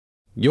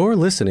You're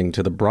listening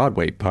to the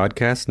Broadway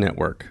Podcast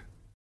Network.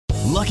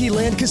 Lucky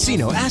Land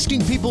Casino,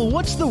 asking people,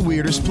 what's the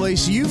weirdest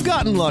place you've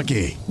gotten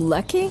lucky?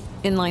 Lucky?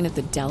 In line at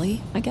the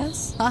deli, I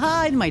guess?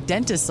 Aha, in my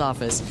dentist's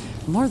office.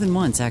 More than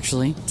once,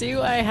 actually.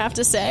 Do I have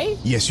to say?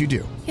 Yes, you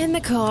do. In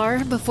the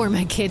car before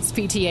my kids'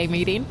 PTA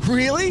meeting.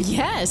 Really?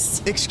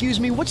 Yes. Excuse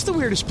me, what's the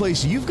weirdest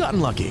place you've gotten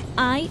lucky?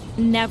 I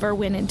never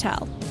win and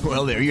tell.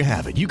 Well, there you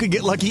have it. You can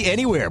get lucky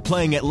anywhere,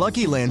 playing at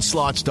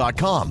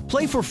LuckyLandSlots.com.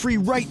 Play for free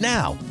right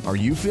now. Are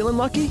you feeling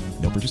lucky?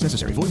 No purchase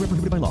necessary. Void where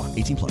prohibited by law.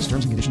 18 plus.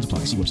 Terms and conditions apply.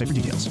 See website for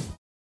details.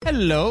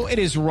 Hello, it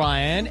is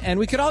Ryan, and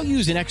we could all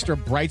use an extra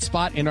bright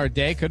spot in our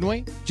day, couldn't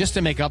we? Just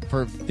to make up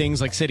for things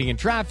like sitting in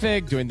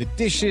traffic, doing the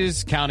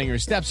dishes, counting your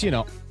steps, you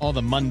know, all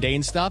the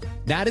mundane stuff.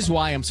 That is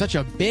why I'm such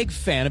a big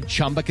fan of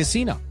Chumba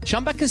Casino.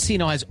 Chumba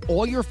Casino has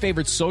all your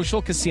favorite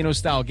social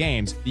casino-style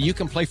games that you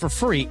can play for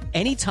free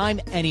anytime,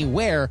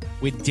 anywhere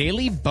with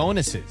daily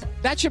bonuses.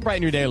 That should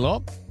brighten your day a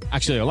little.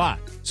 Actually, a lot.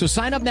 So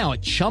sign up now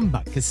at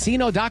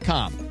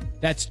ChumbaCasino.com.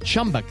 That's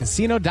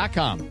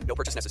ChumbaCasino.com. No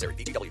purchase necessary.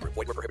 VGW Group.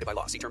 Void where prohibited by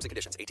law. See terms and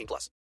conditions. 18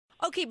 plus.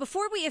 Okay,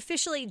 before we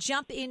officially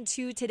jump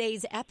into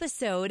today's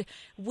episode,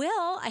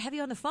 Will, I have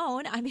you on the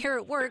phone. I'm here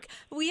at work.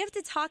 We have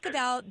to talk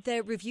about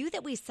the review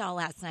that we saw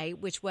last night,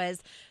 which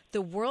was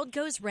The World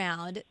Goes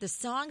Round, the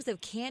Songs of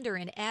Candor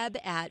and Ebb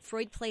at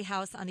Freud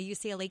Playhouse on the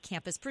UCLA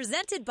campus,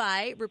 presented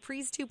by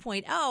Reprise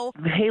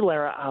 2.0. Hey,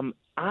 Lara,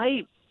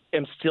 I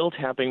am still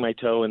tapping my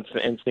toe and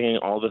singing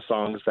all the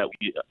songs that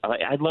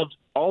I loved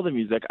all the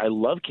music. I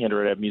love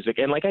Candor and Ebb music.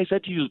 And like I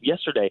said to you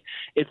yesterday,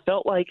 it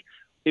felt like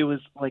it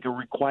was like a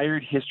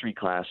required history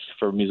class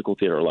for musical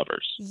theater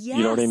lovers. Yes.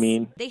 You know what I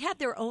mean? They had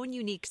their own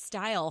unique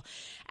style,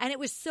 and it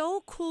was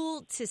so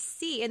cool to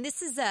see. And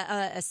this is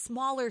a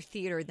smaller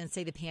theater than,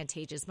 say, the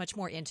Pantages, much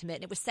more intimate.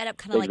 And it was set up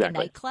kind of like a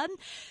nightclub.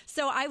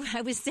 So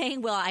I was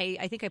saying, well,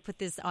 I think I put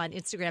this on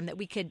Instagram, that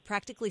we could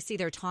practically see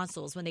their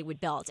tonsils when they would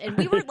belt. And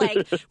we were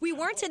like, we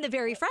weren't in the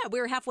very front. We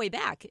were halfway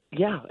back.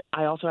 Yeah.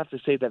 I also have to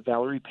say that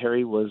Valerie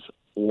Perry was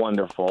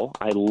wonderful.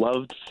 I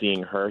loved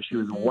seeing her. She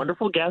was a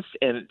wonderful guest,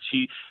 and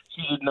she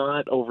did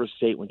not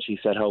overstate when she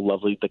said how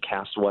lovely the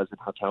cast was and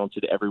how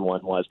talented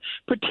everyone was.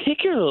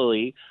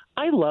 Particularly,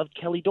 I loved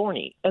Kelly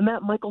Dorney and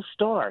that Michael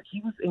Starr.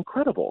 He was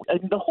incredible. I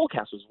mean, the whole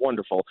cast was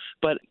wonderful,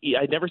 but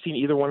I'd never seen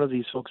either one of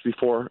these folks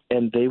before,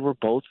 and they were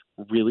both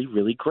really,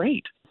 really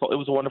great. It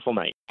was a wonderful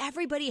night.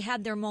 Everybody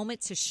had their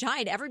moment to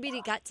shine.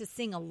 Everybody got to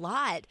sing a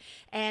lot,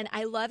 and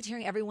I loved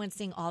hearing everyone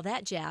sing all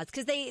that jazz,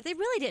 because they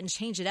really didn't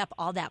change it up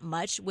all that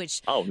much,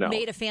 which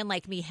made a fan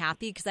like me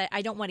happy, because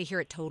I don't want to hear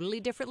it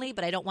totally differently,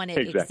 but I don't want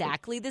it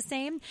exactly the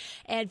same.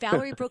 And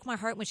Valerie broke my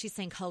heart when she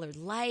sang Colored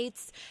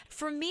Lights.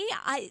 For me,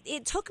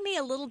 it took me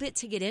a little bit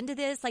to get into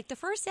this. Like, the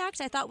first act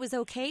I thought was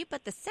okay,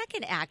 but the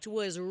second act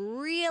was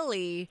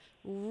really,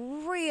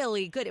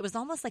 really good. It was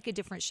almost like a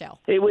different show.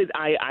 It was.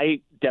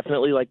 I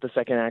definitely liked the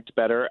second act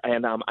better,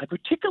 and I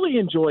particularly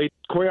enjoyed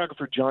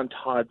choreographer John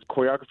Todd's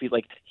choreography.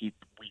 Like, we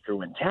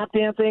threw in tap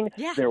dancing.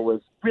 Yeah. There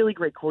was really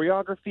great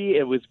choreography.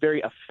 It was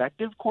very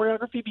effective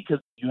choreography, because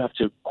you have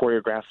to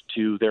choreograph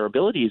to their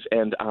abilities,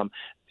 and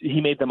he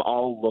made them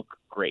all look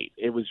great.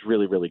 It was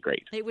really, really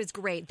great. It was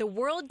great. The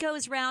World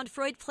Goes Round,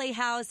 Freud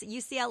Playhouse,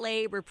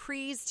 UCLA,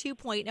 Reprise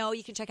 2.0.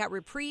 You can check out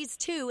Reprise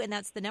 2, and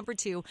that's the number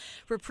 2,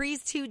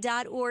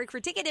 reprise2.org for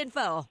ticket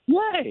info.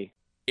 Yay!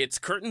 It's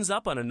curtains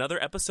up on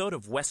another episode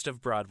of West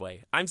of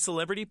Broadway. I'm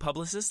celebrity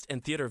publicist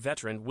and theater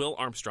veteran Will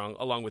Armstrong,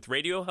 along with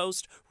radio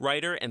host,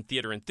 writer, and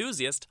theater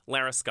enthusiast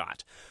Lara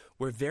Scott.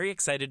 We're very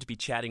excited to be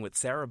chatting with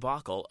Sarah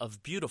Bockel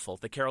of Beautiful,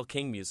 the Carole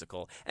King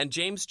musical, and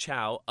James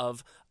Chow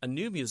of a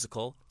new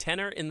musical,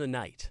 Tenor in the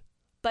Night.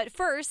 But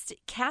first,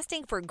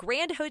 casting for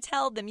Grand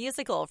Hotel, the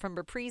musical from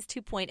Reprise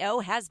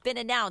 2.0 has been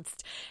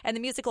announced. And the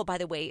musical, by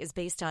the way, is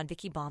based on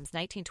Vicky Baum's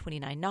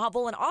 1929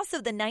 novel and also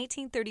the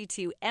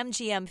 1932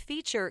 MGM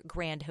feature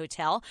Grand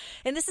Hotel.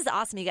 And this is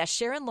awesome. You got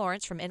Sharon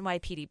Lawrence from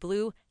NYPD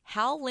Blue,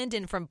 Hal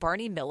Linden from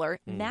Barney Miller,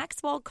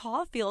 Maxwell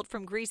Caulfield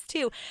from Grease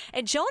 2,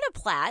 and Jonah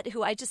Platt,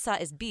 who I just saw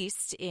as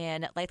Beast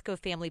in Lithgow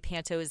Family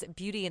Panto's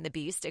Beauty and the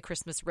Beast, A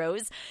Christmas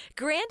Rose.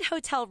 Grand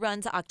Hotel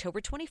runs October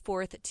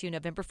 24th to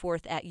November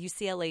 4th at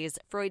UCLA's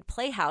Freud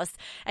Playhouse,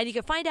 and you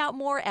can find out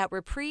more at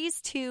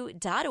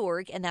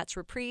reprise2.org, and that's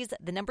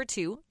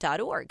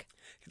reprise2.org.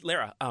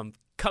 Lara,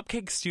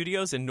 Cupcake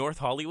Studios in North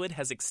Hollywood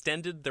has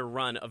extended their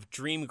run of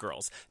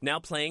Dreamgirls, now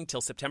playing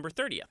till September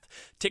 30th.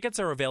 Tickets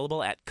are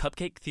available at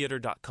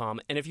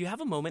cupcaketheater.com, and if you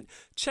have a moment,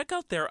 check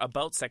out their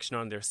About section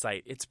on their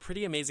site. It's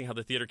pretty amazing how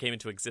the theater came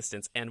into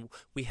existence, and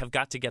we have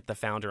got to get the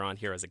founder on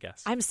here as a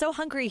guest. I'm so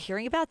hungry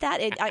hearing about that.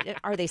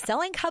 Are they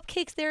selling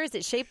cupcakes there? Is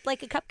it shaped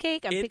like a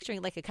cupcake? I'm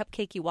picturing like a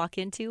cupcake you walk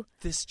into.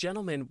 This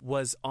gentleman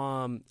was,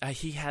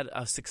 he had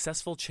a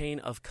successful chain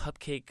of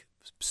cupcake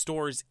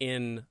stores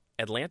in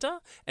Atlanta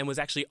and was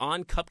actually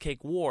on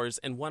Cupcake Wars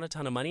and won a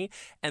ton of money,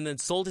 and then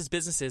sold his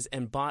businesses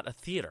and bought a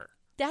theater.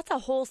 That's a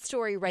whole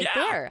story right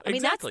Yeah, there. I mean,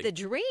 exactly. that's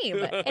the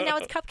dream. And now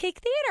it's Cupcake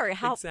Theater.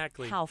 How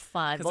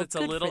fun. Because Well, it's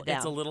good for them.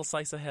 it's a little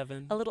slice of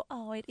heaven.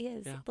 It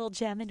is. A little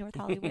gem in North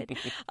Hollywood.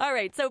 All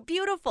right, so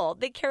beautiful.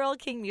 The Carole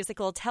King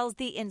musical tells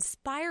the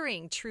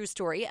inspiring true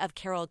story of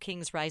Carole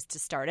King's rise to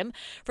stardom,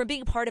 from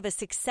being part of a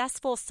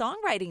successful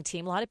songwriting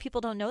team, a lot of people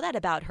don't know that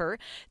about her,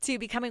 to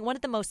becoming one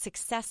of the most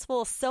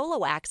successful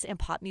solo acts in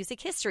pop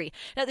music history.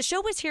 Now, the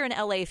show was here in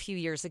LA a few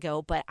years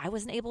ago, but I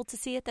wasn't able to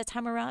see it that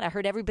time around. I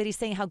heard everybody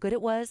saying how good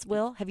it was.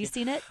 Will, have you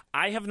seen it?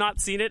 I have not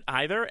seen it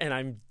either, and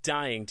I'm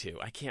dying to.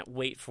 I can't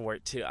wait for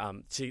it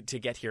to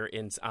get here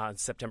in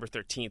September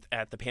 13th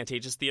at the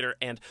Pantages Theater.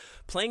 And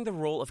playing the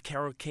role of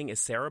Carole King is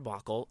Sarah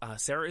Bockel.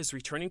 Sarah is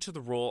returning to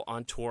the role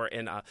on tour,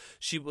 and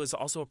she was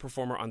also a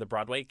performer on the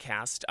Broadway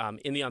cast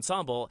in the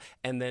ensemble,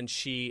 and then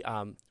she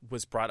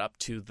was brought up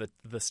to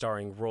the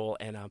starring role,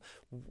 and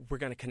we're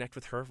going to connect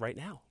with her right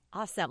now.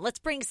 Awesome. Let's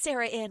bring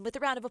Sarah in with a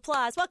round of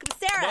applause. Welcome,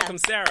 Sarah. Welcome,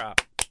 Sarah.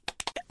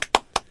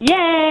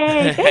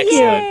 Yay! Thank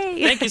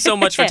you. Thank you so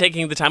much for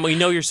taking the time. We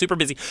know you're super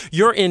busy.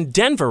 You're in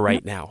Denver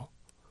right now.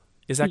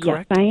 Is that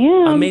correct? Yes, I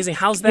am. Amazing.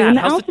 How's that? Doing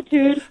the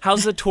altitude.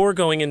 How's the tour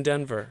going in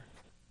Denver?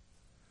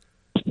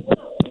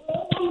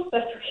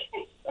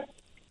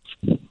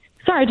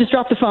 Sorry, I just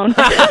dropped the phone.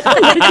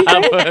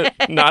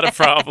 Not a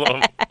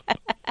problem.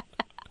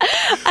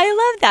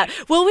 I love that.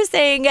 Will was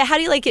saying, how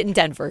do you like it in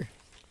Denver?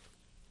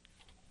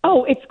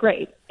 Oh, it's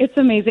great. It's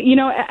amazing. You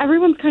know,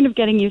 everyone's kind of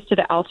getting used to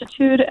the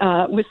altitude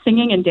with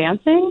singing and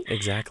dancing.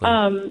 Exactly.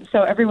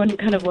 So everyone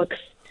kind of looks,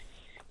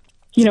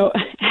 you know,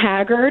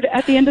 haggard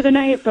at the end of the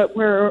night, but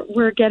we're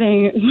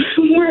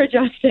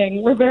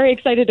adjusting. We're very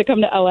excited to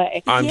come to LA.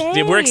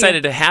 We're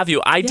excited to have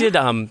you. I did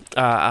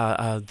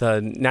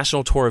the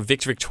national tour of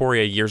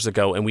Victoria years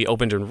ago, and we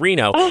opened in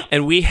Reno,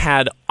 and we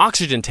had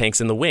oxygen tanks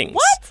in the wings.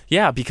 What?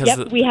 Yeah,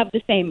 because we have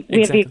the same. We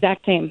have the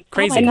exact same.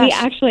 Crazy. And we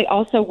actually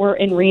also were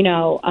in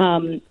Reno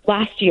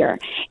last year,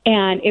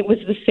 and it was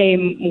the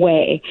same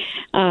way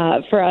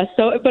for us.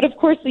 So, but of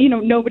course, you know,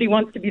 nobody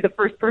wants to be the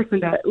first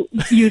person to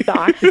use the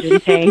oxygen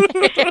tank.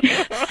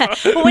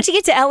 Well, once you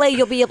get to LA,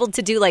 you'll be able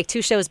to do like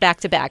 2 shows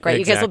back to back, right? Exactly.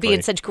 You guys will be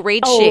in such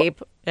great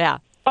shape. Yeah.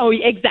 Oh,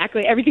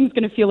 exactly. Everything's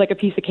going to feel like a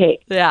piece of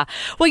cake. Yeah.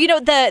 Well, you know,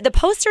 the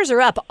posters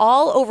are up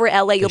all over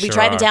LA. You'll be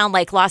driving down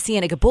like La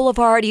Cienega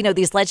Boulevard, you know,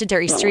 these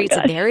legendary streets,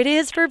 and there it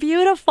is for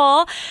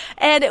beautiful.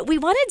 And we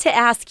wanted to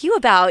ask you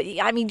about,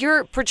 I mean,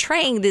 you're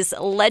portraying this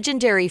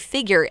legendary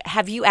figure.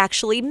 Have you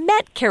actually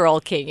met Carole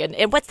King?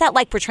 And what's that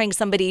like, portraying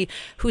somebody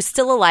who's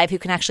still alive who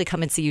can actually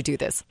come and see you do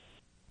this?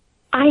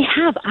 I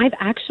have. I've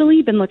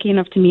actually been lucky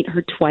enough to meet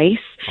her twice.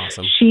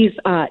 Awesome. She's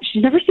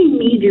never seen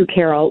me do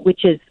Carol,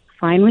 which is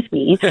fine with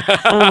me. Because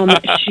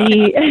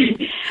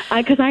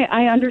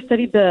I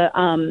understudied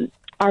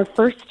our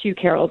first 2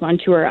 Carols on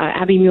tour,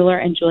 Abby Mueller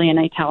and Julia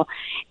Nightel,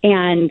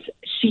 and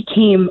she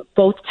came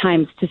both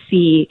times to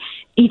see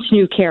each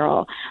new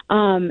Carol.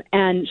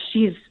 And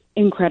she's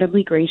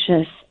incredibly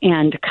gracious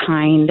and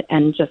kind,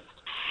 and just,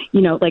 you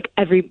know, like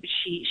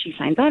she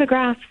signs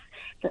autographs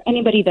for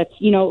anybody that's,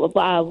 you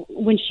know,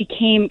 when she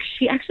came,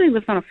 she actually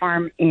lives on a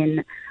farm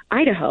in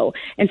Idaho.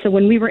 And so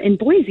when we were in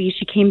Boise,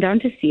 she came down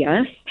to see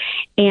us,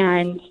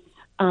 and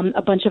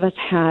a bunch of us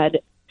had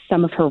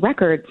some of her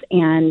records,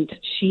 and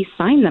she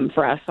signed them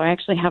for us. So I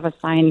actually have a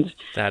signed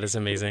that is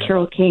amazing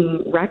Carole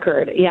King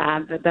record,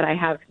 that I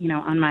have, you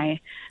know, on my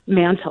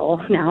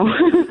mantle now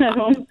at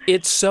home.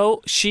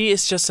 She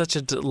is just such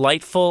a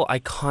delightful,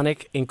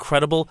 iconic,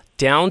 incredible,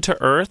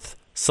 down-to-earth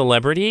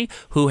celebrity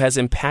who has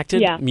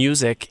impacted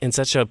music in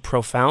such a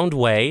profound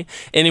way,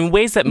 and in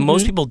ways that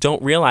most people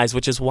don't realize,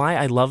 which is why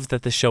I love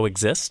that the show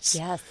exists.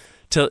 Yes.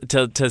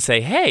 To say,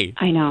 hey,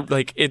 I know,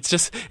 like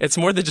it's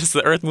more than just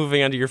the earth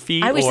moving under your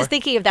feet. I was just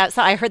thinking of that.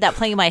 So I heard that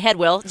playing in my head,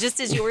 Will, just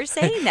as you were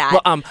saying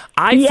that. Well,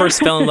 I first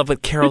fell in love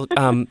with Carole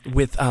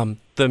with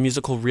the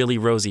musical Really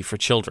Rosie for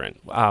children,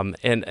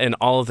 and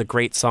all of the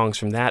great songs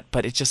from that.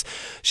 But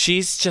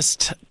she's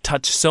just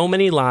touched so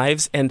many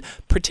lives, and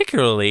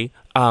particularly,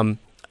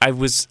 I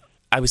was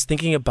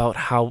thinking about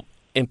how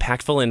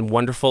impactful and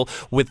wonderful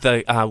with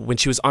the when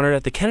she was honored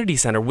at the Kennedy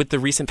Center with the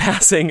recent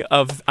passing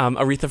of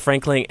Aretha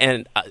Franklin,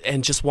 and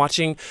just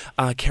watching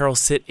Carole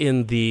sit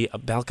in the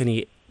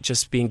balcony,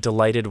 just being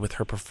delighted with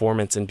her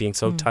performance and being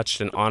so touched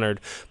and honored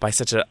by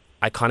such an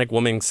iconic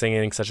woman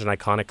singing such an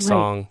iconic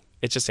song.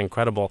 It's just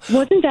incredible.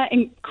 Wasn't that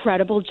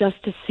incredible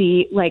just to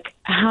see like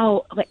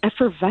how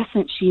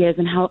effervescent she is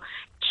and how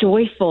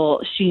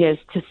joyful she is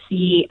to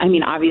see? I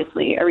mean,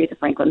 obviously Aretha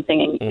Franklin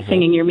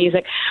singing your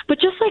music,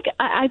 but just like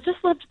I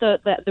just loved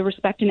the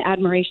respect and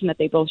admiration that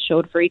they both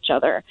showed for each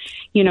other.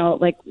 You know,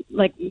 like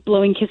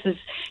blowing kisses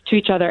to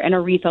each other, and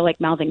Aretha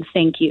like mouthing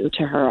thank you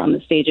to her on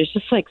the stage. It's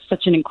just like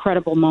such an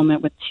incredible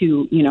moment with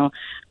 2, you know,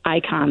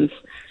 icons.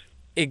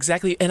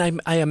 Exactly, and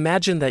I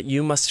imagine that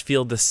you must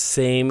feel the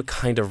same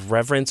kind of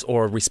reverence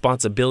or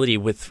responsibility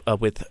with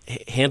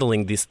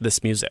handling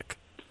this music.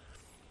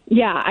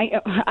 Yeah, I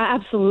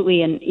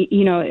absolutely, and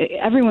you know,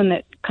 everyone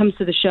that comes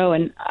to the show,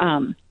 and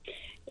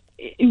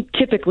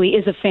typically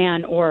is a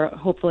fan, or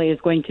hopefully is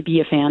going to be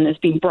a fan, is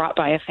being brought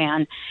by a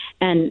fan,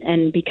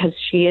 and because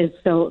she is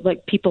so,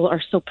 like, people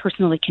are so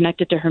personally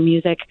connected to her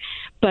music.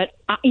 But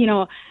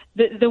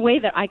the way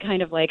that I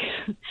kind of like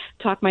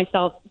talk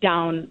myself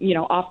down,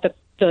 off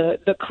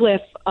the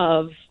cliff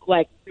of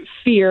like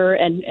fear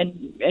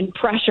and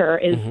pressure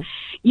is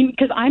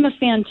because I'm a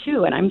fan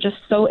too, and I'm just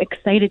so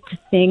excited to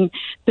sing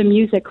the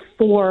music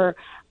for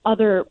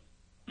other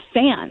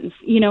fans,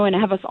 and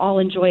have us all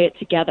enjoy it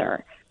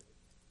together.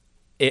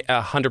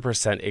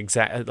 100%,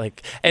 exactly.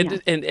 Like,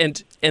 and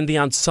the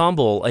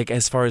ensemble, like,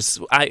 as far as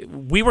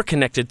we were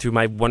connected through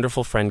my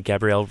wonderful friend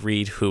Gabrielle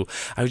Reed, who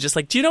I was just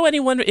like, do you know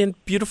anyone in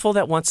Beautiful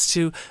that wants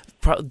to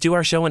do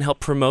our show and help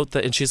promote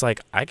and she's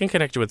like, I can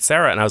connect you with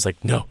Sarah. And I was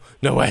like, no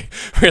way,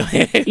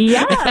 really.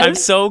 Yeah. I'm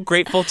so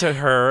grateful to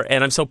her,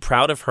 and I'm so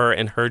proud of her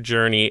and her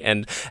journey,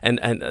 and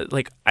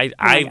like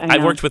I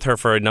worked with her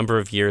for a number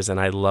of years, and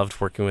I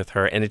loved working with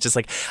her, and it's just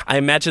like, I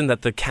imagine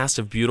that the cast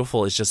of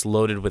Beautiful is just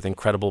loaded with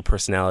incredible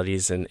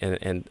personalities,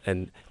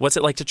 and what's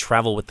it like to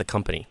travel with the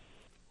company?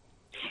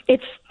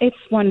 It's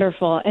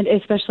wonderful, and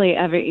especially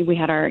we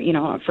had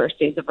our first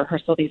days of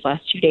rehearsal these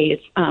last 2 days,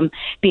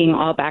 being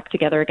all back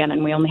together again,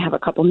 and we only have a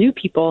couple new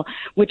people,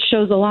 which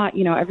shows a lot.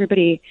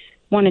 Everybody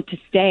wanted to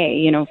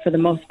stay, for the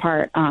most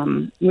part,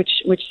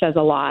 which says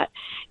a lot,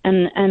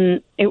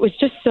 and it was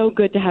just so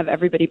good to have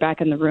everybody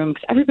back in the room,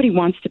 because everybody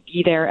wants to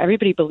be there,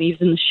 everybody believes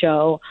in the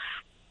show,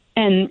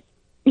 and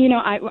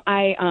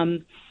I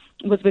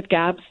was with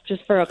Gabs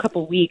just for a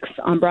couple weeks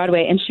on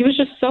Broadway, and she was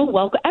just so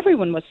welcome.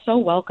 Everyone was so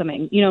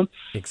welcoming.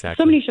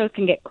 Exactly. So many shows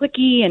can get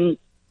cliquey, and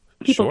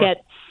people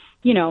get,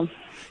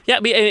 Yeah,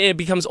 it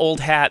becomes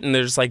old hat, and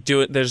they're just like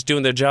doing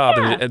their job,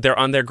 and they're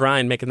on their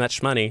grind making that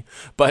shmoney.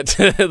 But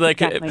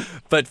like,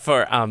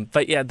 exactly.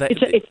 but yeah,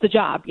 it's the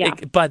job. Yeah.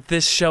 But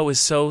this show is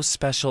so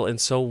special and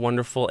so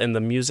wonderful, and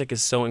the music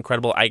is so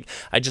incredible.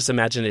 I just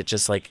imagine it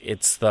just like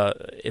it's the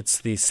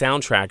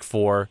soundtrack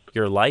for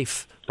your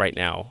life right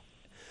now.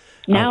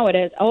 Now it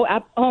is.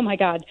 Oh my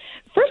God.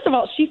 First of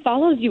all, she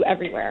follows you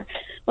everywhere.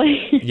 Like,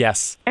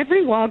 yes.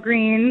 Every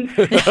Walgreens,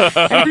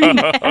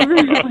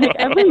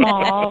 every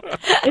mall.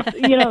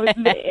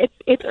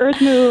 It's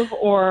Earth Move,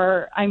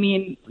 or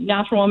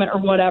Natural Woman,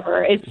 or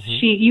whatever. It's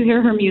you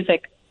hear her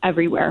music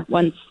everywhere.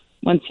 Once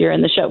you're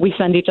in the show, we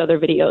send each other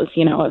videos,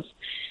 of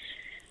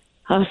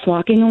us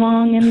walking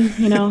along and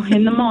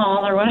in the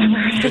mall or whatever.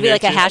 It could be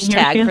like a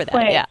hashtag for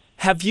that. Yeah.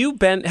 Have you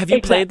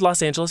played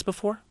Los Angeles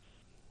before?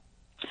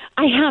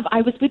 I have.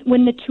 I was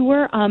when the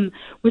tour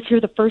was here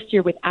the first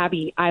year with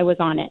Abby. I was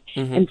on it,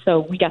 and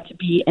so we got to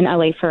be in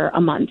LA for a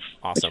month,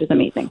 which was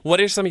amazing.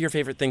 What are some of your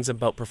favorite things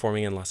about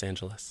performing in Los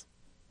Angeles?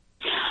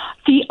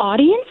 The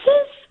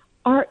audiences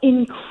are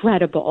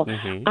incredible.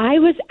 I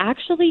was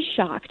actually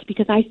shocked,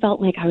 because I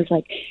felt like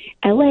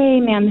LA,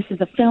 man, this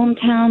is a film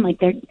town.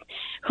 Like,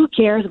 who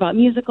cares about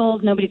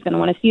musicals? Nobody's going to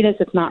want to see this.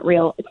 It's not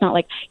real. It's not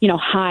like,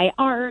 high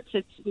arts.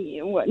 It's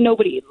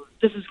nobody.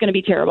 This is going to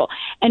be terrible.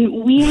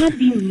 And we had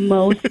the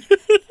most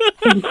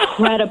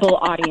incredible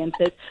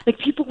audiences. Like,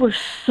 people were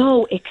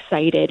so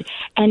excited,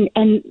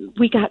 and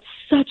we got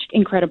such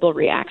incredible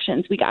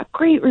reactions. We got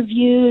great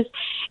reviews.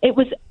 It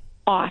was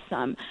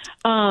awesome.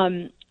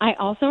 I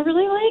also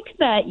really like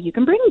that you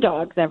can bring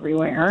dogs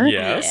everywhere.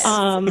 Yes.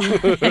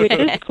 Which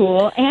is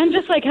cool. And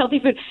just like healthy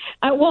food.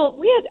 I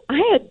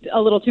had a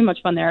little too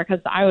much fun there,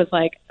 because I was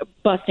like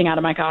busting out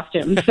of my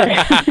costume. So,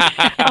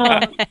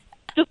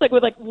 just like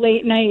with like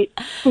late night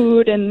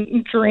food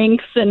and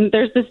drinks. And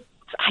there's this,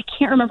 I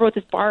can't remember what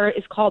this bar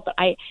is called, but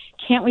I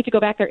can't wait to go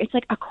back there. It's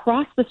like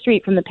across the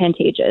street from the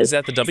Pantages. Is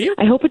that the W?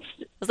 I hope it's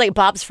like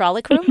Bob's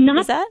Frolic Room. It's not,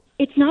 is that?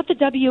 It's not the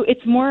W.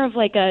 It's more of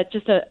like a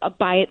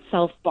by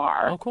itself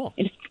bar. Oh, cool.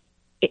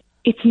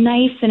 It's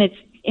nice, and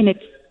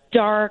it's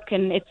dark,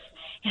 and it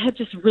had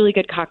just really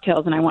good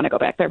cocktails, and I want to go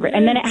back there.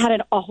 And then it had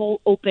a whole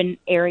open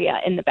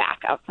area in the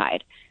back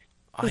outside.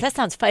 Ooh, that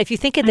sounds fun. If you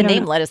think of the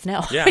name, let us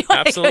know. Yeah,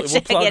 absolutely.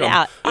 We'll plug it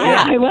out.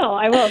 Yeah,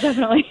 I will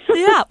definitely.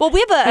 Yeah. Well,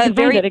 we have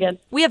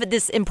we have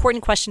this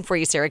important question for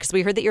you, Sarah, because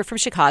we heard that you're from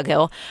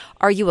Chicago.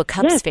 Are you a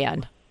Cubs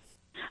fan?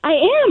 I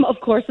am,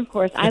 of course.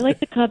 I like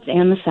the Cubs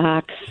and the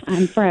Sox.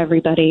 I'm for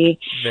everybody.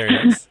 Very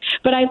nice.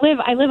 But I live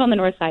on the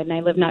north side, and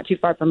I live not too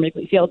far from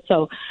Wrigley Field,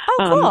 so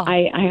cool.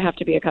 I have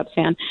to be a Cubs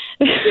fan.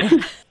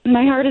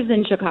 My heart is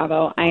in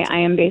Chicago. I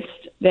am based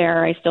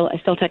there. I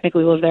still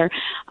technically live there,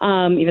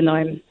 even though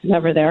I'm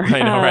never there. I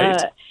know,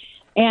 right?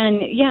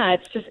 And yeah,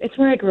 it's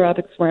where I grew up.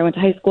 It's where I went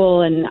to high school,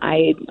 and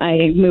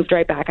I moved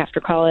right back after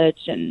college,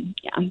 and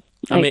yeah.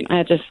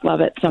 I just love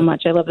it so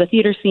much. I love the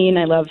theater scene.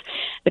 I love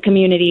the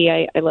community.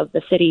 I love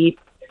the city.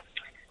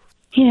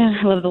 Yeah,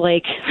 I love the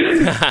lake.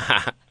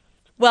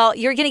 Well,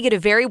 you're going to get a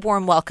very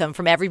warm welcome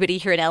from everybody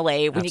here in LA when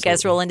Absolutely. you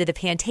guys roll into the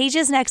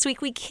Pantages next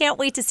week. We can't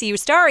wait to see you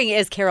starring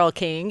as Carole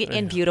King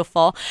in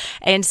Beautiful.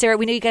 And Sarah,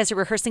 we know you guys are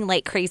rehearsing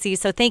like crazy,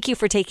 so thank you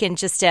for taking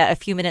just a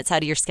few minutes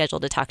out of your schedule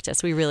to talk to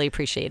us. We really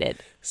appreciate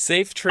it.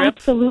 Safe trip.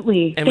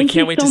 Absolutely. And we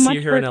can't wait to see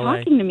you here in LA. LA.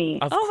 Talking to me.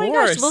 Of Oh course. my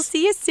gosh, we'll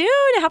see you soon.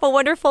 Have a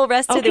wonderful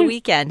rest of the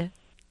weekend.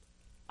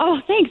 Oh,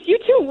 thanks. You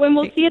too. And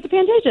we'll see you at the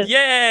Pantages.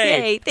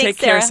 Yay! Thanks, Take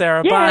care,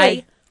 Sarah. Yay.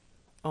 Bye.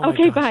 Oh my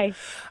Okay, gosh. bye.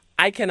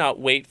 I cannot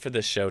wait for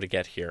this show to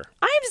get here.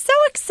 I'm so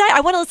excited.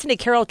 I want to listen to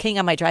Carole King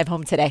on my drive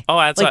home today. Oh,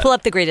 that's pull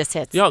up the greatest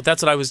hits.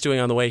 That's what I was doing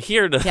on the way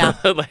here.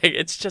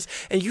 It's just,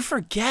 and you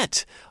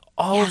forget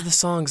all of the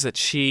songs that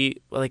she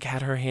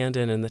had her hand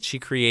in and that she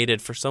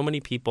created for so many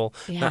people.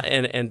 Yeah.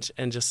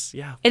 And just.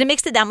 And it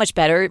makes it that much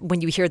better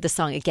when you hear the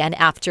song again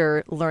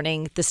after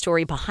learning the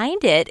story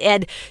behind it.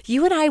 And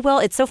you and I,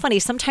 it's so funny.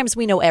 Sometimes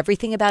we know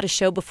everything about a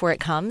show before it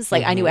comes.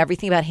 I knew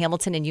everything about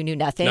Hamilton and you knew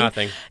nothing.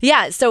 Nothing.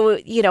 Yeah. So,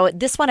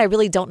 this one I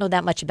really don't know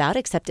that much about,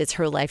 except it's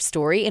her life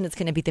story and it's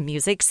going to be the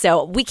music.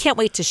 So we can't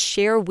wait to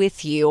share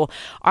with you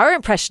our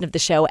impression of the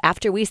show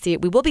after we see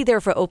it. We will be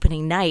there for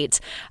opening night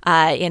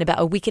in about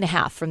a week and a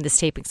half from this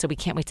taping. So we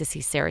can't wait to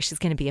see Sarah. She's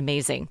going to be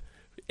amazing.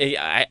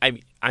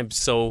 I'm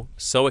so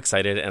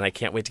excited, and I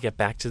can't wait to get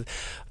back to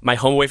my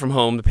home away from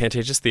home, the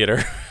Pantages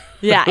Theater.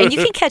 Yeah, and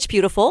you can catch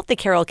Beautiful, the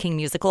Carole King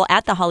musical,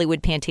 at the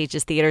Hollywood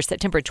Pantages Theater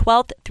September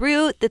 12th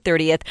through the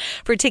 30th.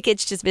 For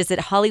tickets, just visit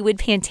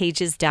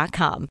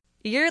HollywoodPantages.com.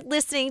 You're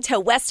listening to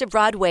West of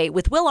Broadway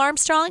with Will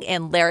Armstrong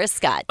and Lara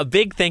Scott. A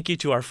big thank you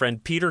to our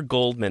friend Peter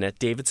Goldman at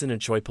Davidson &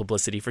 Choi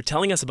Publicity for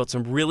telling us about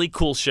some really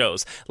cool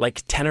shows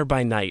like Tenor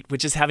by Night,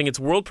 which is having its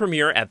world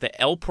premiere at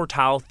the El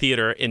Portal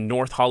Theater in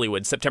North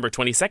Hollywood, September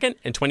 22nd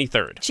and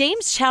 23rd.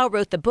 James Chow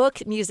wrote the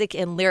book, music,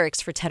 and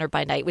lyrics for Tenor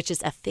by Night, which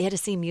is a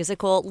fantasy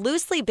musical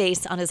loosely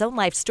based on his own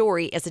life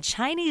story as a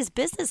Chinese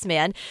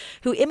businessman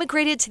who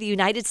immigrated to the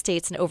United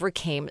States and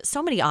overcame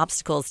so many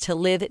obstacles to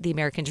live the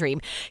American dream.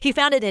 He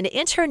founded an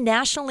internationally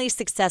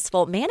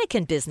successful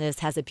mannequin business,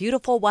 has a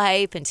beautiful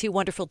wife and 2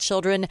 wonderful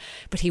children,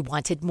 but he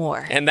wanted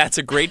more. And that's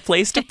a great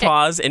place to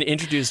pause and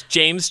introduce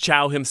James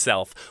Chow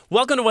himself.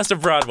 Welcome to West of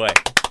Broadway.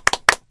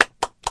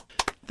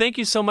 Thank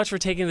you so much for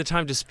taking the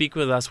time to speak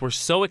with us. We're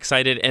so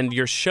excited, and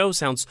your show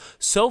sounds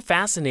so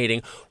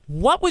fascinating.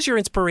 What was your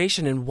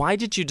inspiration, and why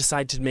did you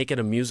decide to make it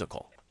a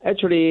musical?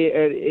 Actually,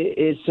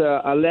 it's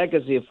a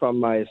legacy from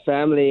my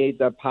family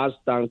that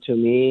passed down to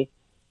me.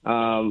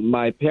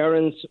 My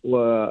parents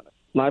were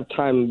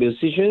lifetime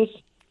musicians,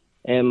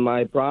 and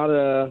my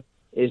brother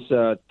is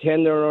a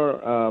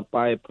tenor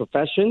by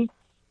profession.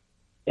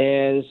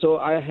 And so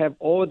I have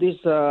all this,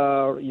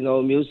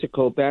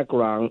 musical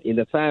background in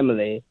the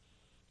family.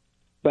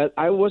 But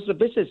I was a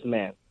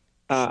businessman.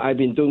 I've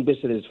been doing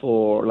business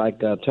for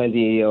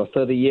 20 or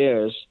 30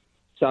 years,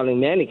 selling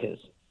mannequins.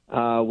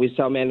 We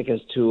sell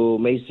mannequins to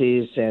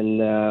Macy's and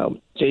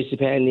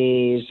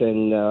JCPenney's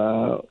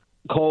and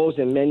Kohl's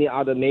and many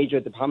other major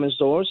department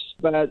stores.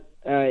 But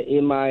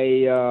in my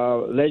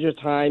leisure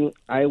time,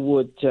 I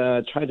would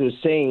try to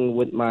sing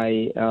with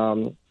my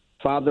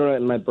father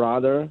and my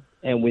brother,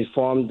 and we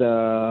formed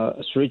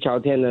the Three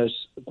Child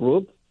Tenors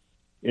group,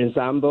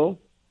 ensemble.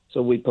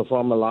 So we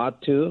perform a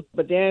lot too.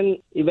 But then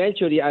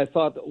eventually I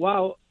thought,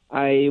 wow,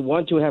 I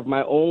want to have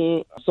my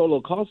own solo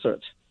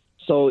concert.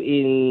 So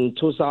in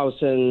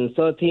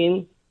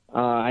 2013,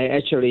 I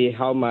actually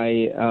held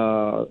my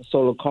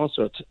solo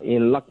concert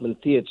in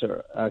Luckman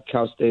Theater,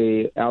 Cal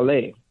State,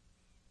 LA.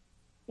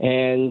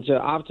 And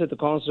after the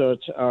concert,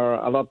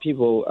 a lot of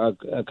people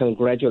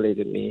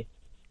congratulated me.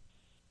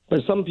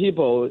 But some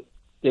people,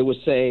 they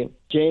would say,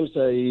 James,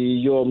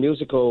 your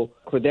musical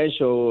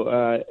credential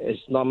is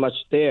not much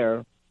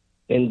there.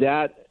 And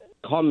that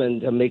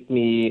comment made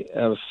me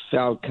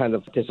felt kind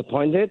of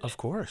disappointed. Of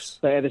course.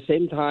 But at the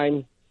same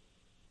time,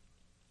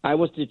 I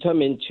was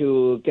determined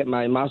to get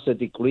my master's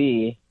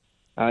degree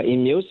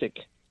in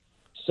music.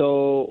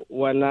 So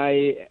when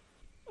I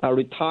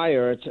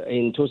retired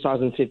in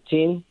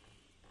 2015,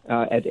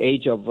 at the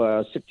age of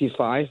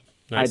 65,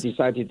 nice. I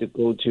decided to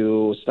go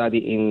to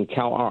study in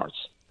Cal Arts.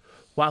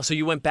 Wow, so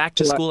you went back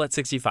to school at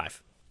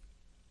 65?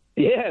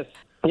 Yes.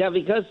 Yeah,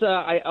 because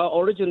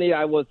originally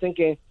I was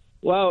thinking,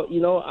 well,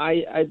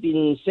 I've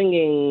been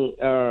singing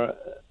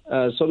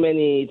so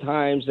many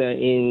times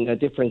in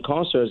different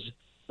concerts,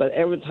 but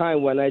every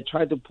time when I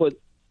try to put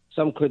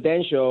some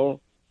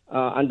credential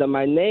under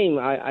my name,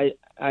 I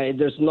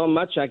there's not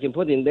much I can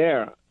put in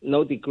there.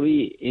 No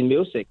degree in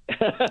music.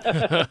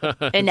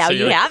 And now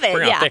you have it. We're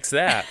going to fix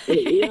that.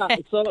 Yeah.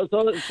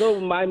 So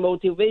my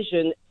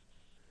motivation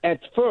at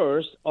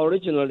first,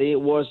 originally,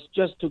 was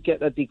just to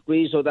get a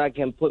degree so that I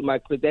can put my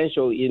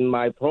credential in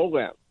my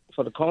program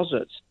for the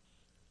concerts.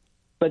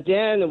 But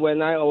then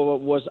when I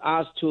was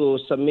asked to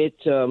submit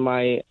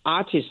my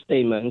artist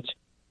statement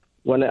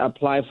when I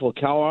applied for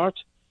CalArt,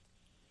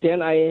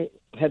 then I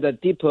had a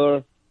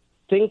deeper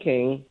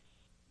thinking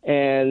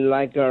and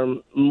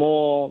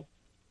more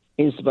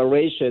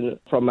inspiration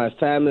from my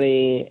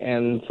family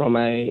and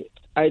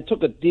I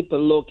took a deeper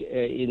look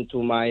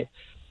into my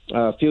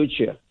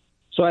future.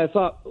 So I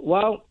thought,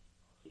 well,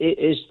 it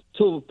is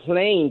too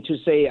plain to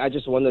say I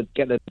just want to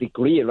get a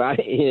degree, right,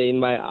 in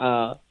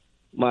my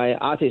my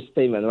artist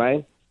statement,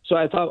 right? So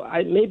I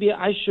thought maybe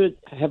I should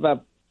have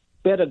a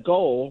better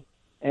goal,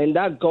 and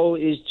that goal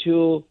is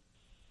to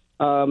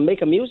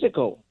make a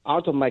musical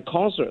out of my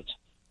concert.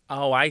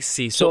 Oh, I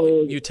see.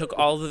 So you took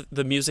all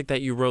the music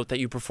that you wrote, that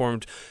you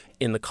performed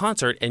in the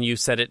concert, and you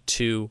set it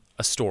to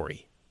a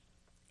story.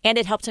 And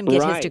it helped him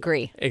get his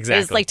degree.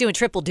 Exactly. It's like doing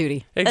triple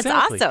duty.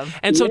 Exactly. That's awesome.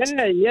 And so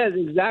yes,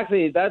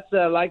 exactly. That's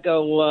like a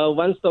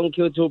one stone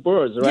kill two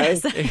birds, right?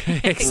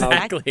 Yes.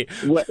 Exactly.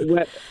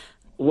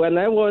 When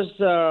I was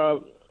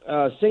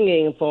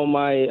singing for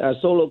my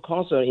solo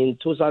concert in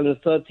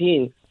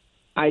 2013,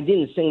 I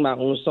didn't sing my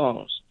own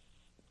songs.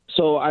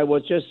 So I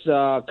would just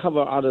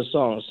cover other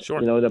songs,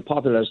 the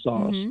popular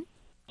songs,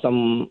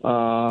 some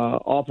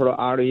opera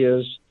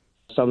arias,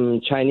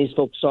 some Chinese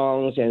folk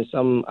songs, and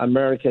some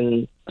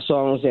American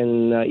songs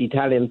and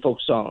Italian folk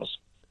songs.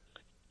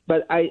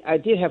 But I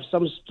did have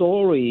some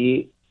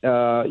story,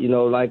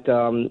 like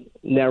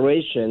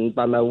narration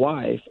by my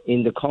wife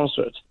in the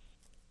concert.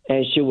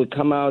 And she would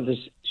come out,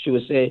 she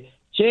would say,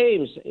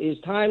 James, it's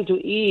time to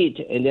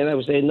eat. And then I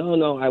would say,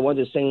 no, I want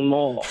to sing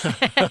more.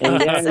 And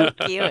then, so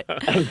cute.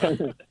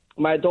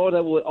 My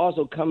daughter would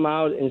also come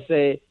out and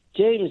say,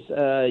 James,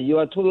 you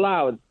are too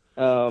loud.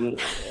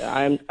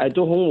 I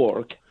do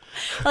homework.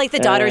 Like the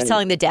daughter is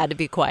telling the dad to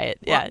be quiet.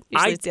 Yeah,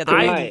 usually it's the other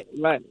way.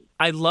 Right.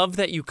 I love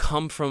that you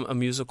come from a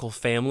musical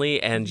family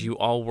and you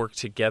all work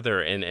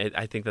together, and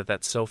I think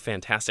that's so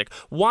fantastic.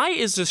 Why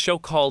is this show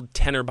called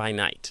Tenor by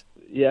Night?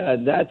 Yeah,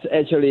 that's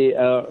actually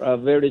a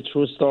very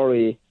true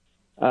story.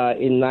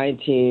 In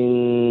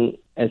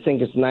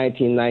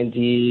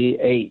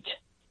 1998,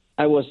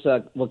 I was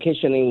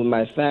vacationing with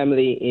my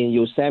family in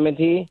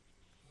Yosemite,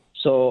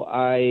 so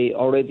I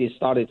already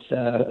started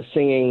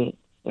singing.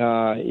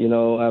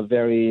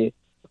 Very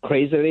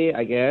crazily,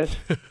 I guess.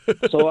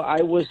 So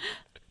I would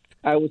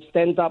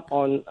stand up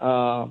on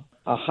a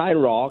high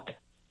rock,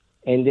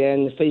 and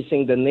then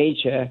facing the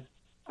nature,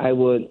 I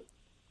would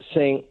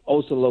sing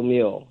O Solo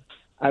Mio.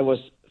 I was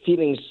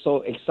feeling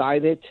so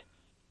excited,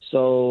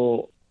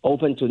 so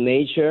open to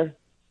nature,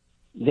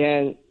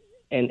 and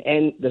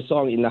end the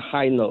song in a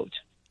high note.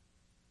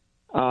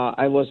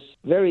 I was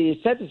very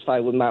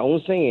satisfied with my own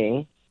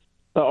singing,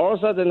 but all of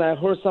a sudden I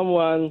heard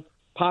someone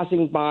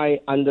passing by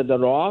under the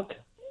rock,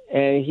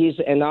 and he's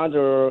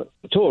another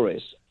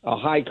tourist, a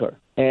hiker.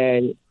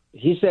 And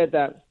he said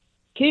that,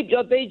 keep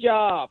your day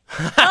job.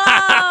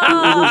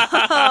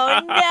 Oh,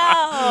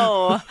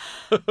 no.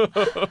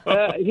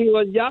 He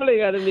was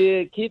yelling at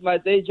me, keep my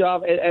day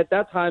job. And at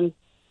that time,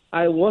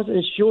 I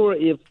wasn't sure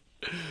if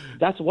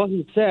that's what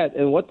he said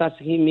and what does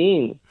he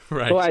mean.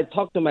 Right. So I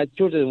talked to my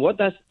children, what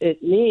does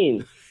it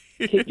mean,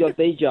 keep your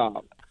day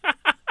job?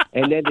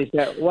 And then they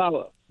said,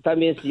 well, that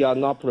means you are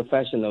not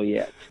professional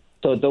yet,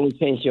 so don't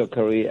change your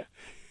career.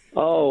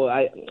 Oh,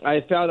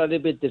 I felt a little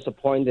bit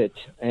disappointed,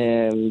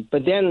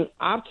 but then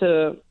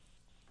after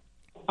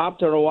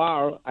a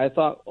while, I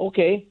thought,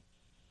 okay,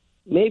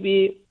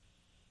 maybe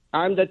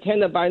I'm the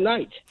tenor by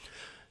night.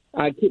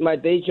 I keep my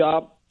day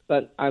job,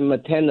 but I'm a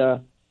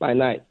tenor by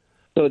night.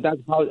 So that's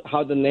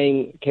how the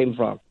name came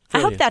from. I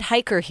hope that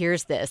hiker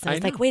hears this and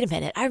is like, wait a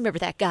minute, I remember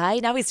that guy.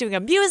 Now he's doing a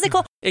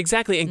musical.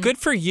 Exactly. And good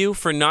for you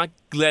for not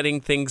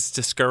letting things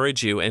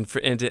discourage you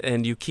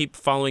and you keep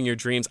following your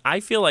dreams. I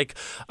feel like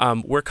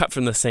we're cut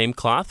from the same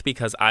cloth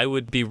because I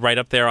would be right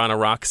up there on a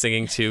rock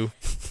singing to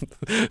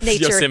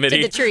nature,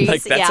 Yosemite. to the trees.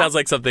 Like, that sounds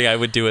like something I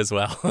would do as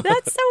well.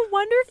 That's so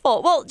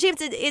wonderful. Well,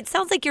 James, it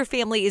sounds like your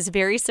family is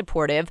very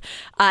supportive.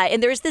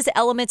 And there's this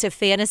element of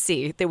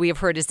fantasy that we have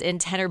heard is in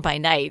Tenor by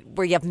Night,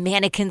 where you have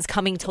mannequins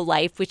coming to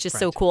life, which is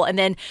so cool. And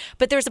then,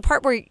 but there's a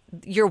part where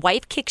your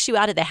wife kicks you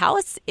out of the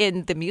house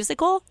in the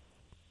musical.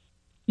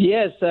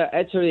 Yes,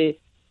 actually,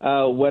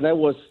 when I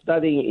was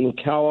studying in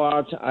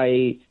Cal-Art,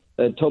 I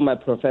told my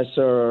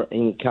professor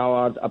in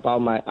Cal-Art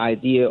about my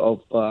idea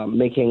of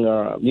making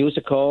a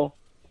musical.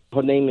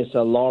 Her name is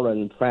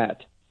Lauren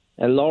Pratt.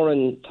 And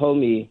Lauren told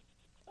me,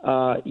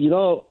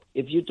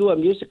 if you do a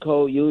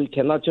musical, you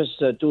cannot just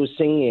do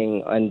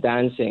singing and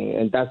dancing,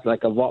 and that's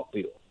like a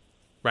vaudeville.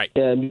 Right.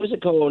 The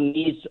musical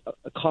needs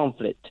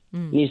conflict,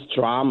 needs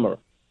drama.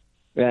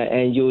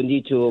 And you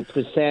need to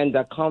present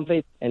the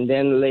conflict and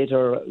then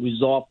later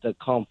resolve the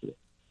conflict.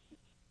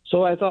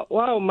 So I thought,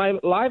 wow, my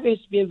life has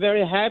been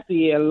very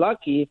happy and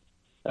lucky.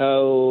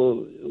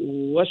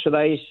 What should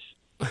I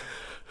say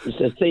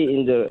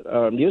in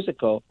the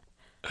musical?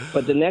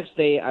 But the next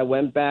day I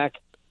went back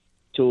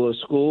to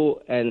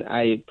school and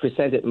I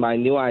presented my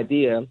new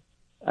idea.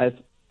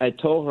 I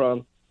told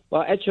her,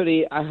 well,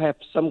 actually, I have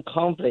some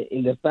conflict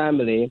in the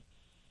family.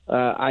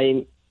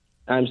 I'm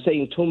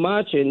saying too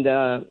much, and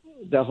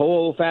the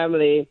whole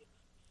family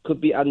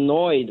could be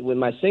annoyed with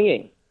my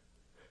singing.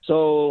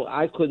 So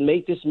I could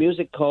make this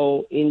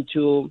musical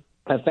into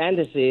a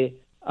fantasy.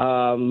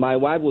 My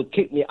wife would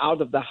kick me out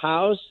of the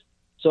house,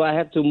 so I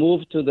have to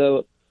move to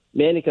the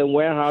mannequin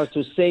warehouse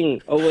to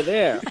sing over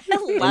there. I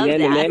love and then that.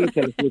 the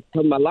mannequins would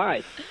come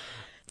alive.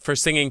 For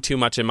singing too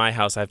much in my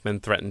house, I've been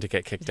threatened to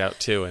get kicked out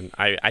too, but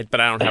I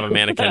don't have a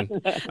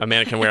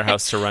mannequin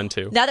warehouse to run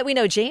to. Now that we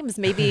know James,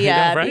 maybe you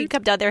can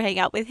come down there and hang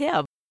out with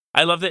him.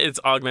 I love that it's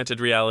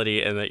augmented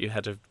reality and that you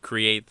had to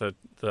create the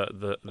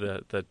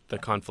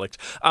conflict.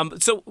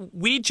 So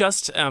we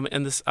just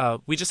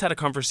had a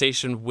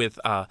conversation with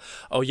a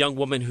young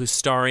woman who's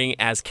starring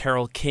as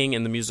Carole King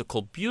in the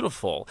musical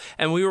Beautiful,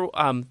 and we were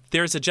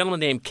there's a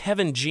gentleman named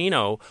Kevin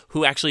Gino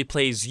who actually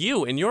plays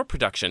you in your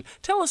production.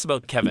 Tell us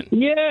about Kevin.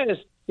 Yes,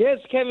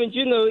 Kevin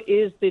Gino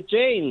is the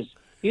James.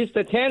 He's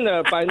the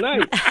tenor by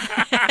night.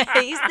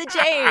 He's the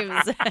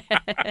James.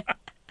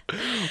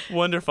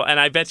 Wonderful.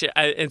 And I bet you,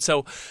 and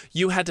so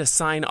you had to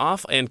sign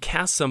off and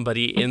cast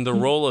somebody in the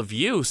role of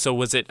you. So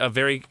was it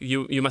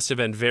you must have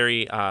been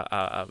very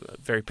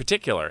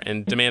particular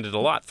and demanded a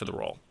lot for the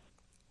role.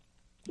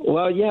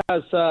 Well, yes,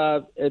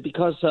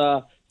 because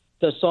the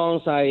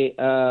songs I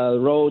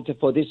wrote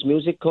for this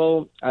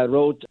musical, I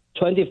wrote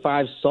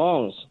 25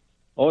 songs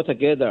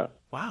altogether.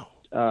 Wow.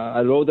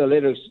 I wrote the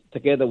lyrics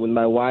together with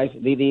my wife,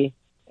 Lily,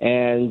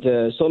 and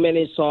so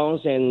many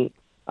songs, and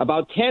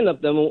about 10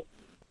 of them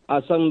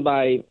are sung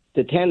by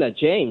the tenor,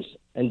 James,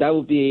 and that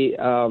would be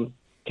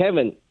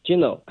Kevin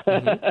Gino.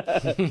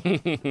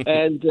 Mm-hmm.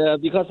 And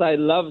because I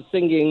love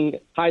singing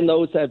high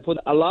notes, I put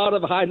a lot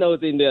of high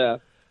notes in there.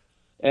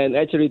 And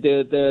actually,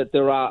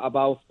 there are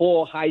about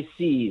 4 high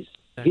Cs.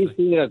 Exactly. He's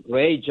doing a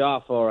great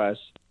job for us.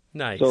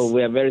 Nice. So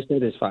we are very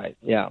satisfied,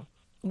 yeah.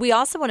 We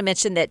also want to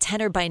mention that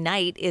Tenor by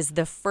Night is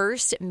the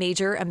first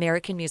major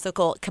American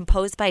musical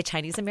composed by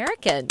Chinese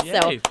Americans. Yay.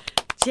 So,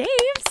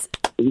 James.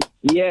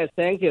 Yes,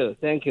 thank you.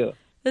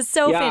 It's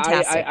so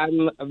fantastic.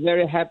 I'm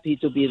very happy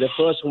to be the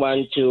first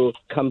one to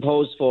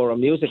compose for a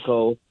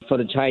musical for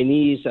the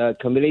Chinese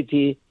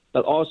community.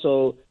 But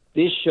also,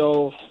 this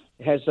show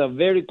has a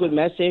very good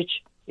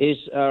message.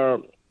 I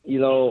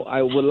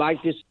would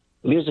like this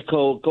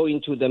musical go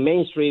into the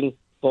mainstream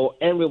for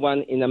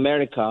everyone in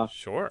America.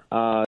 Sure.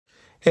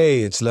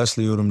 Hey, it's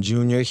Leslie Odom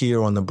Jr.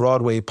 here on the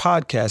Broadway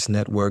Podcast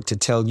Network to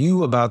tell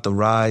you about the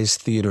Rise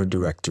Theater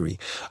Directory,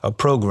 a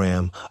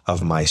program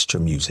of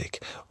Maestro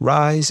Music.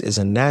 Rise is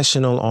a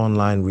national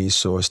online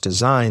resource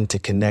designed to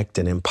connect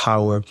and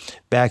empower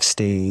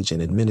backstage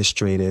and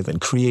administrative and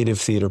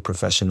creative theater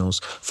professionals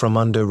from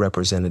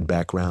underrepresented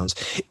backgrounds.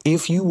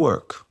 If you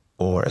work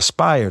or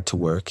aspire to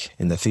work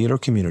in the theater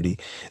community,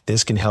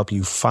 this can help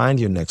you find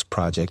your next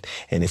project.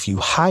 And if you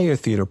hire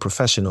theater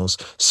professionals,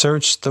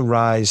 search the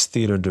Rise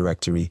Theater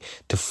Directory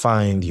to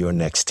find your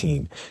next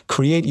team.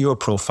 Create your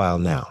profile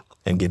now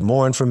and get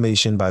more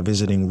information by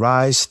visiting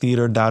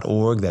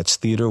risetheater.org. That's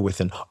theater with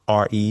an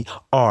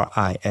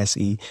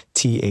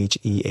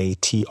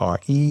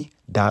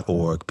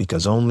RERISETHEATRE.org,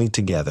 because only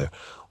together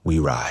we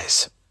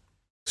rise.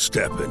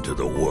 Step into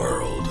the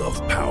world of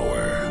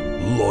power,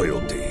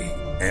 loyalty,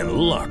 and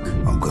luck.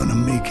 I'm gonna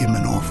make him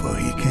an offer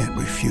he can't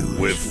refuse.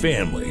 With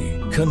family,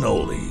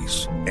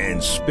 cannolis,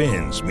 and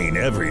spins mean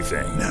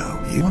everything. Now,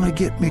 you wanna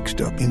get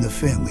mixed up in the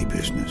family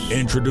business.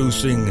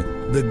 Introducing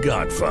The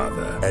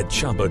Godfather at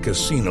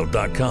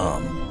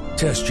ChumbaCasino.com.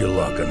 Test your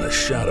luck in the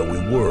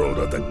shadowy world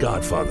of The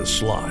Godfather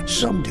slot.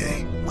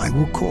 Someday, I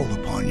will call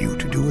upon you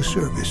to do a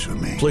service for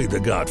me. Play The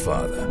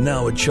Godfather,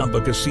 now at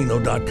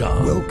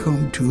ChumbaCasino.com.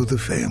 Welcome to the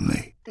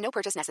family. No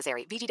purchase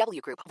necessary.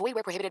 VGW Group. Void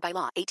where prohibited by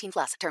law.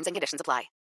 18+. Terms and conditions apply.